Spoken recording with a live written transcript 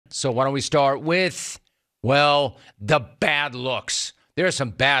So why don't we start with, well, the bad looks. There are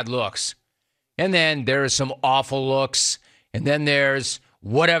some bad looks. And then there are some awful looks. And then there's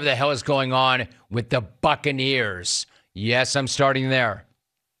whatever the hell is going on with the Buccaneers. Yes, I'm starting there.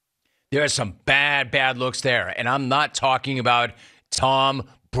 There are some bad looks there. And I'm not talking about Tom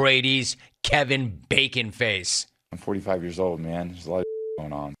Brady's Kevin Bacon face. I'm 45 years old, man. There's a lot of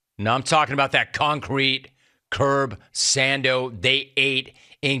going on. No, I'm talking about that concrete curb sando they ate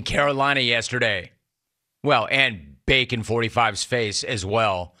in Carolina yesterday. Well, and Bacon 45's face as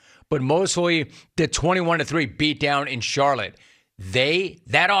well. But mostly the 21-3 beatdown in Charlotte.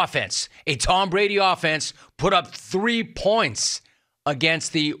 That offense, a Tom Brady offense, put up 3 points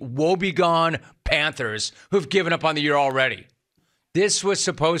against the woebegone Panthers, who've given up on the year already. This was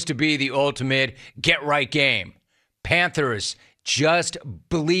supposed to be the ultimate get-right game. Panthers just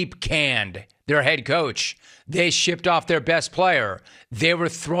bleep canned their head coach. They shipped off their best player. They were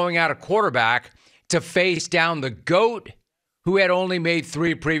throwing out a quarterback to face down the GOAT, who had only made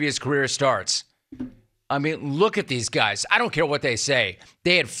 3 previous career starts. I mean, look at these guys. I don't care what they say.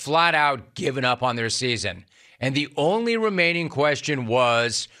 They had flat out given up on their season. And the only remaining question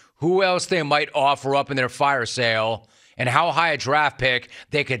was who else they might offer up in their fire sale and how high a draft pick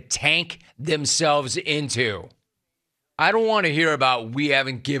they could tank themselves into. I don't want to hear about we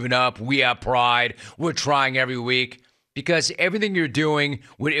haven't given up, we have pride, we're trying every week, because everything you're doing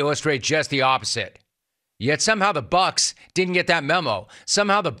would illustrate just the opposite. Yet somehow the Bucs didn't get that memo.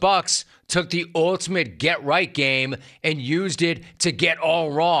 Somehow the Bucs took the ultimate get-right game and used it to get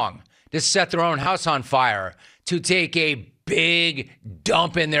all wrong, to set their own house on fire, to take a big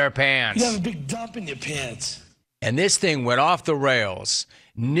dump in their pants. You have a big dump in your pants. And this thing went off the rails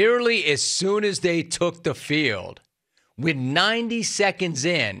nearly as soon as they took the field. With 90 seconds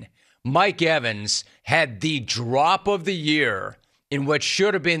in, Mike Evans had the drop of the year in what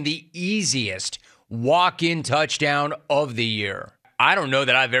should have been the easiest walk-in touchdown of the year. I don't know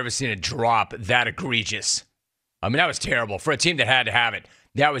that I've ever seen a drop that egregious. I mean, that was terrible. For a team that had to have it,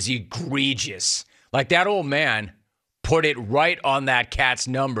 that was egregious. Like, that old man put it right on that cat's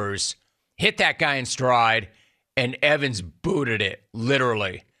numbers, hit that guy in stride, and Evans booted it,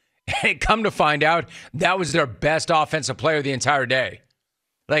 literally. And come to find out, that was their best offensive player the entire day.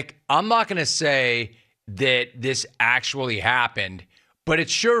 Like, I'm not going to say that this actually happened, but it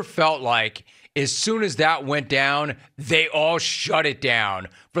sure felt like as soon as that went down, they all shut it down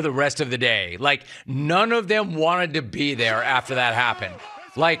for the rest of the day. Like, none of them wanted to be there after that happened.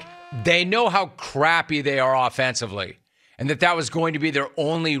 Like, they know how crappy they are offensively, and that was going to be their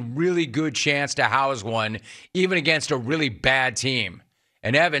only really good chance to house one, even against a really bad team.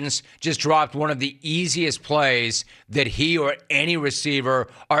 And Evans just dropped one of the easiest plays that he or any receiver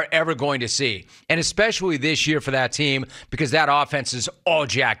are ever going to see. And especially this year for that team, because that offense is all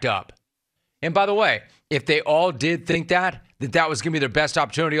jacked up. And by the way, if they all did think that was going to be their best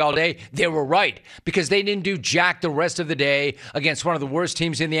opportunity all day, they were right, because they didn't do jack the rest of the day against one of the worst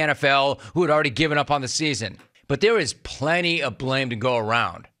teams in the NFL who had already given up on the season. But there is plenty of blame to go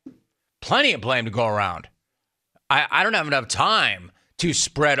around. Plenty of blame to go around. I don't have enough time to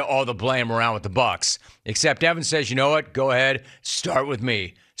spread all the blame around with the Bucs. Except Evan says, you know what? Go ahead. Start with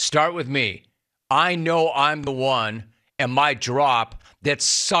me. Start with me. I know I'm the one, and my drop that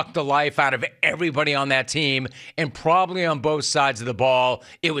sucked the life out of everybody on that team, and probably on both sides of the ball.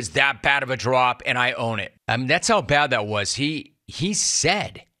 It was that bad of a drop, and I own it. I mean, that's how bad that was. He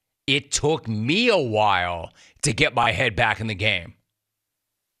said it took me a while to get my head back in the game.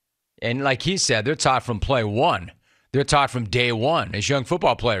 And like he said, they're taught from play one. They're taught from day one as young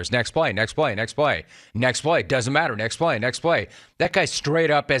football players. Next play, next play, next play. Next play, doesn't matter. Next play, next play. That guy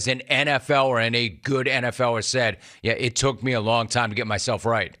straight up as an NFL or a good NFLer said, yeah, it took me a long time to get myself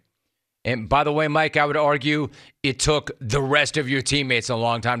right. And by the way, Mike, I would argue it took the rest of your teammates a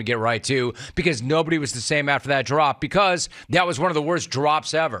long time to get right too, because nobody was the same after that drop, because that was one of the worst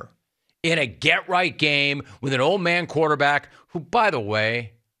drops ever. In a get-right game with an old man quarterback who, by the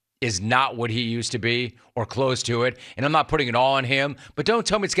way, is not what he used to be or close to it. And I'm not putting it all on him, but don't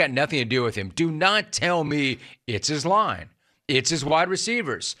tell me it's got nothing to do with him. Do not tell me it's his line. It's his wide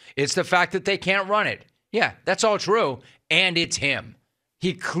receivers. It's the fact that they can't run it. Yeah, that's all true. And it's him.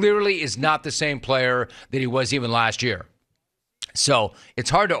 He clearly is not the same player that he was even last year. So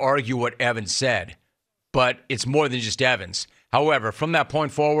it's hard to argue what Evans said, but it's more than just Evans. However, from that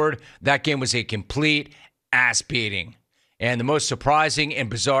point forward, that game was a complete ass beating. And the most surprising and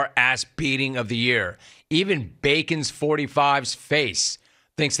bizarre ass beating of the year. Even Bacon's 45's face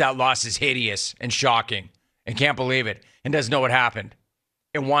thinks that loss is hideous and shocking and can't believe it and doesn't know what happened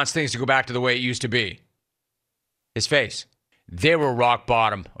and wants things to go back to the way it used to be. His face. they were rock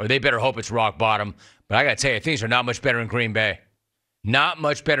bottom, or they better hope it's rock bottom. But I got to tell you, things are not much better in Green Bay. Not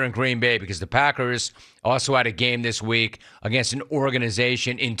much better in Green Bay because the Packers also had a game this week against an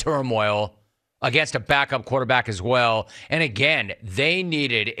organization in turmoil, against a backup quarterback as well. And again, they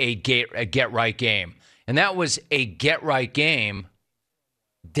needed a get-right game. And that was a get-right game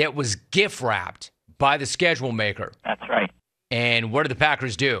that was gift-wrapped by the schedule maker. That's right. And what did the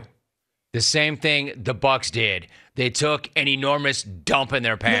Packers do? The same thing the Bucs did. They took an enormous dump in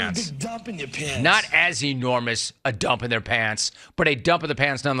their pants. You have a big dump in your pants. Not as enormous a dump in their pants, but a dump in the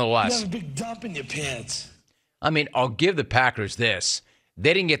pants nonetheless. You have a big dump in your pants. I mean, I'll give the Packers this.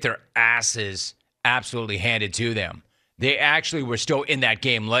 They didn't get their asses absolutely handed to them. They actually were still in that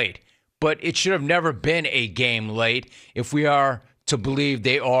game late. But it should have never been a game late if we are to believe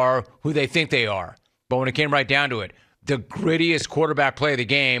they are who they think they are. But when it came right down to it, the grittiest quarterback play of the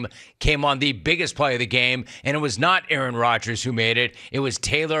game came on the biggest play of the game, and it was not Aaron Rodgers who made it. It was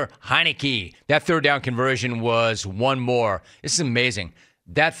Taylor Heineke. That third down conversion was one more. This is amazing.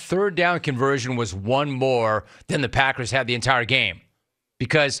 That third down conversion was one more than the Packers had the entire game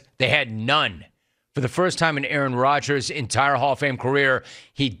because they had none. For the first time in Aaron Rodgers' entire Hall of Fame career,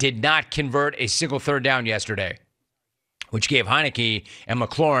 he did not convert a single third down yesterday, which gave Heineke and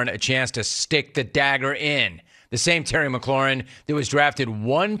McLaurin a chance to stick the dagger in. The same Terry McLaurin that was drafted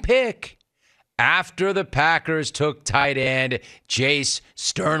one pick after the Packers took tight end Jace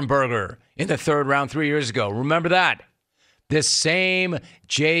Sternberger in the third round 3 years ago. Remember that? This same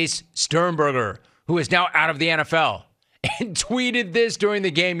Jace Sternberger, who is now out of the NFL, and tweeted this during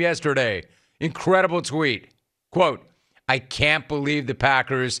the game yesterday. Incredible tweet. Quote, "I can't believe the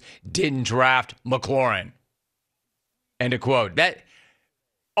Packers didn't draft McLaurin." End of quote. That,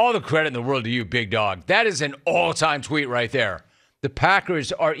 all the credit in the world to you, big dog. That is an all-time tweet right there. The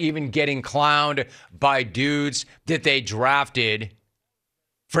Packers are even getting clowned by dudes that they drafted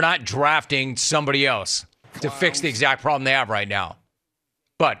for not drafting somebody else to fix the exact problem they have right now.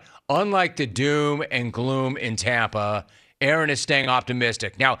 But unlike the doom and gloom in Tampa, Aaron is staying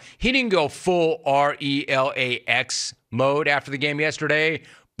optimistic. Now, he didn't go full RELAX mode after the game yesterday,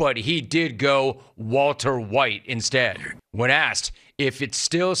 but he did go Walter White instead. When asked if it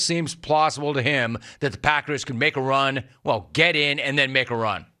still seems plausible to him that the Packers could make a run, well, get in and then make a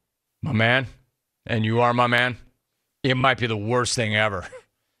run. My man, and you are my man, it might be the worst thing ever.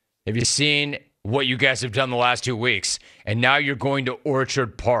 Have you seen what you guys have done the last 2 weeks? And now you're going to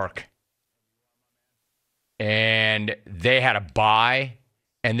Orchard Park. And they had a bye,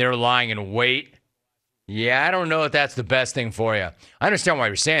 and they're lying in wait. Yeah, I don't know if that's the best thing for you. I understand why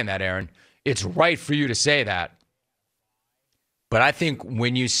you're saying that, Aaron. It's right for you to say that. But I think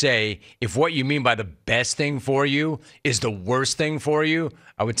when you say, if what you mean by the best thing for you is the worst thing for you,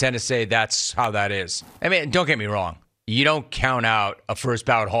 I would tend to say that's how that is. I mean, don't get me wrong. You don't count out a first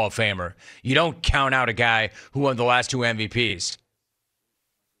ballot Hall of Famer. You don't count out a guy who won the last 2 MVPs.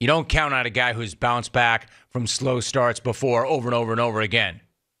 You don't count out a guy who's bounced back from slow starts before over and over and over again.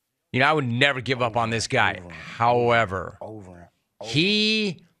 You know, I would never give up on this guy. However,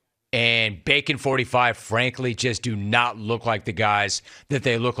 he and Bacon 45, frankly, just do not look like the guys that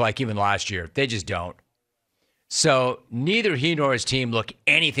they look like even last year. They just don't. So neither he nor his team look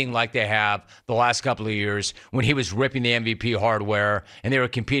anything like they have the last couple of years when he was ripping the MVP hardware and they were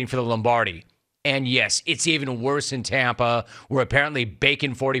competing for the Lombardi. And yes, it's even worse in Tampa, where apparently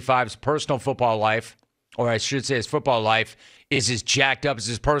Bacon 45's personal football life, or I should say his football life, is as jacked up as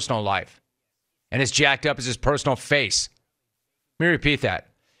his personal life. And as jacked up as his personal face. Let me repeat that.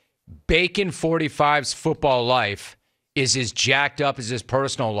 Bacon 45's football life is as jacked up as his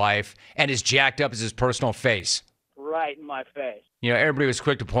personal life and as jacked up as his personal face. Right in my face. You know, everybody was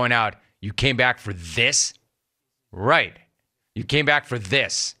quick to point out, you came back for this? Right. You came back for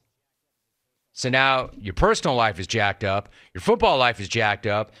this. So now your personal life is jacked up, your football life is jacked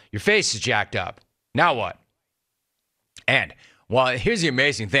up, your face is jacked up. Now what? And while here's the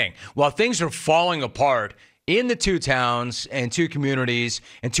amazing thing. While things are falling apart in the 2 towns and 2 communities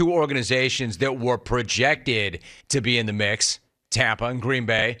and 2 organizations that were projected to be in the mix, Tampa and Green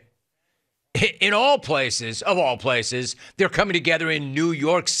Bay, in all places, of all places, they're coming together in New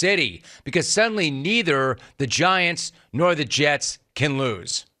York City because suddenly neither the Giants nor the Jets can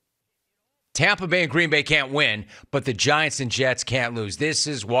lose. Tampa Bay and Green Bay can't win, but the Giants and Jets can't lose. This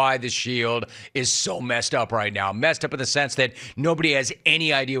is why the Shield is so messed up right now. Messed up in the sense that nobody has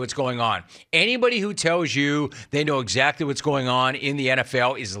any idea what's going on. Anybody who tells you they know exactly what's going on in the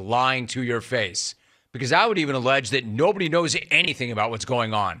NFL is lying to your face. Because I would even allege that nobody knows anything about what's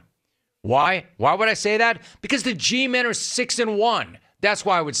going on. Why? Why would I say that? Because the G-men are 6-1. That's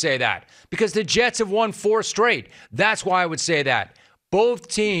why I would say that. Because the Jets have won 4 straight. That's why I would say that. Both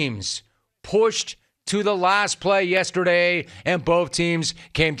teams pushed to the last play yesterday, and both teams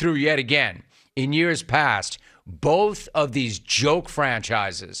came through yet again. In years past, both of these joke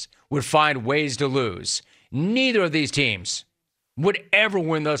franchises would find ways to lose. Neither of these teams would ever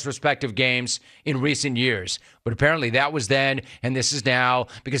win those respective games in recent years. But apparently that was then, and this is now,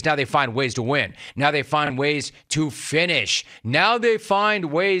 because now they find ways to win. Now they find ways to finish. Now they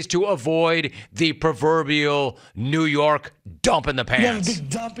find ways to avoid the proverbial New York dump in the pants. You have a big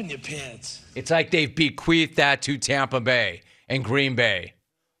dump in your pants. It's like they've bequeathed that to Tampa Bay and Green Bay.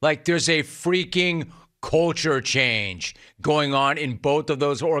 Like there's a freaking culture change going on in both of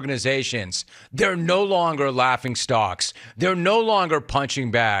those organizations. They're no longer laughing stocks. They're no longer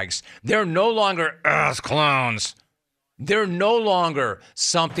punching bags. They're no longer ass clowns. They're no longer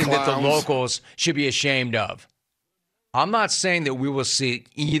something that the locals should be ashamed of. I'm not saying that we will see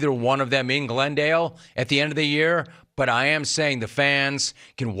either one of them in Glendale at the end of the year, but I am saying the fans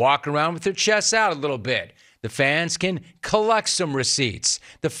can walk around with their chests out a little bit. The fans can collect some receipts.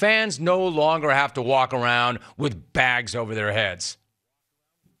 The fans no longer have to walk around with bags over their heads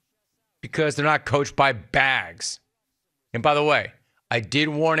because they're not coached by bags. And by the way, I did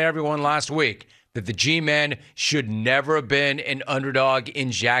warn everyone last week that the G-men should never have been an underdog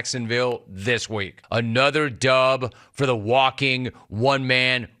in Jacksonville this week. Another dub for the walking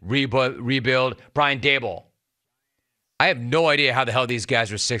one-man rebuild, Brian Daboll. I have no idea how the hell these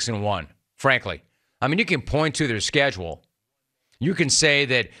guys are 6-1, frankly. I mean, you can point to their schedule. You can say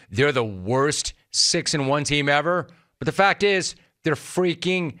that they're the worst 6-1 team ever, but the fact is they're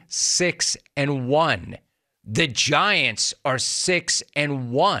freaking 6-1. The Giants are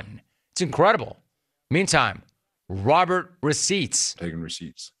 6-1. It's incredible. Meantime, Robert Receipts. Taking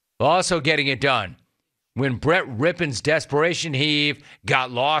receipts. Also getting it done when Brett Rippon's desperation heave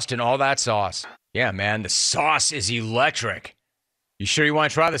got lost in all that sauce. Yeah, man, the sauce is electric. You sure you want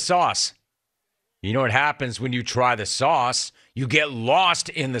to try the sauce? You know what happens when you try the sauce? You get lost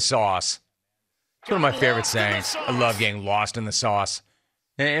in the sauce. It's one of my favorite sayings. I love getting lost in the sauce.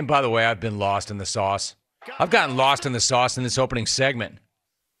 And by the way, I've been lost in the sauce. I've gotten lost in the sauce in this opening segment.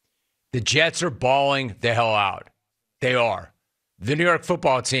 The Jets are balling the hell out. They are. The New York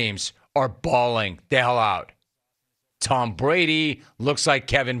football teams are balling the hell out. Tom Brady looks like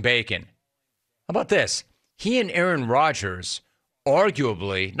Kevin Bacon. How about this? He and Aaron Rodgers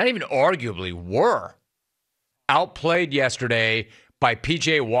arguably, not even arguably, were outplayed yesterday by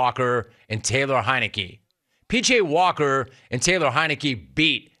P.J. Walker and Taylor Heineke. P.J. Walker and Taylor Heineke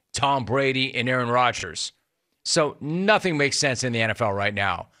beat Tom Brady and Aaron Rodgers. So nothing makes sense in the NFL right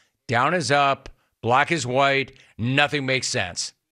now. Down is up, black is white, nothing makes sense.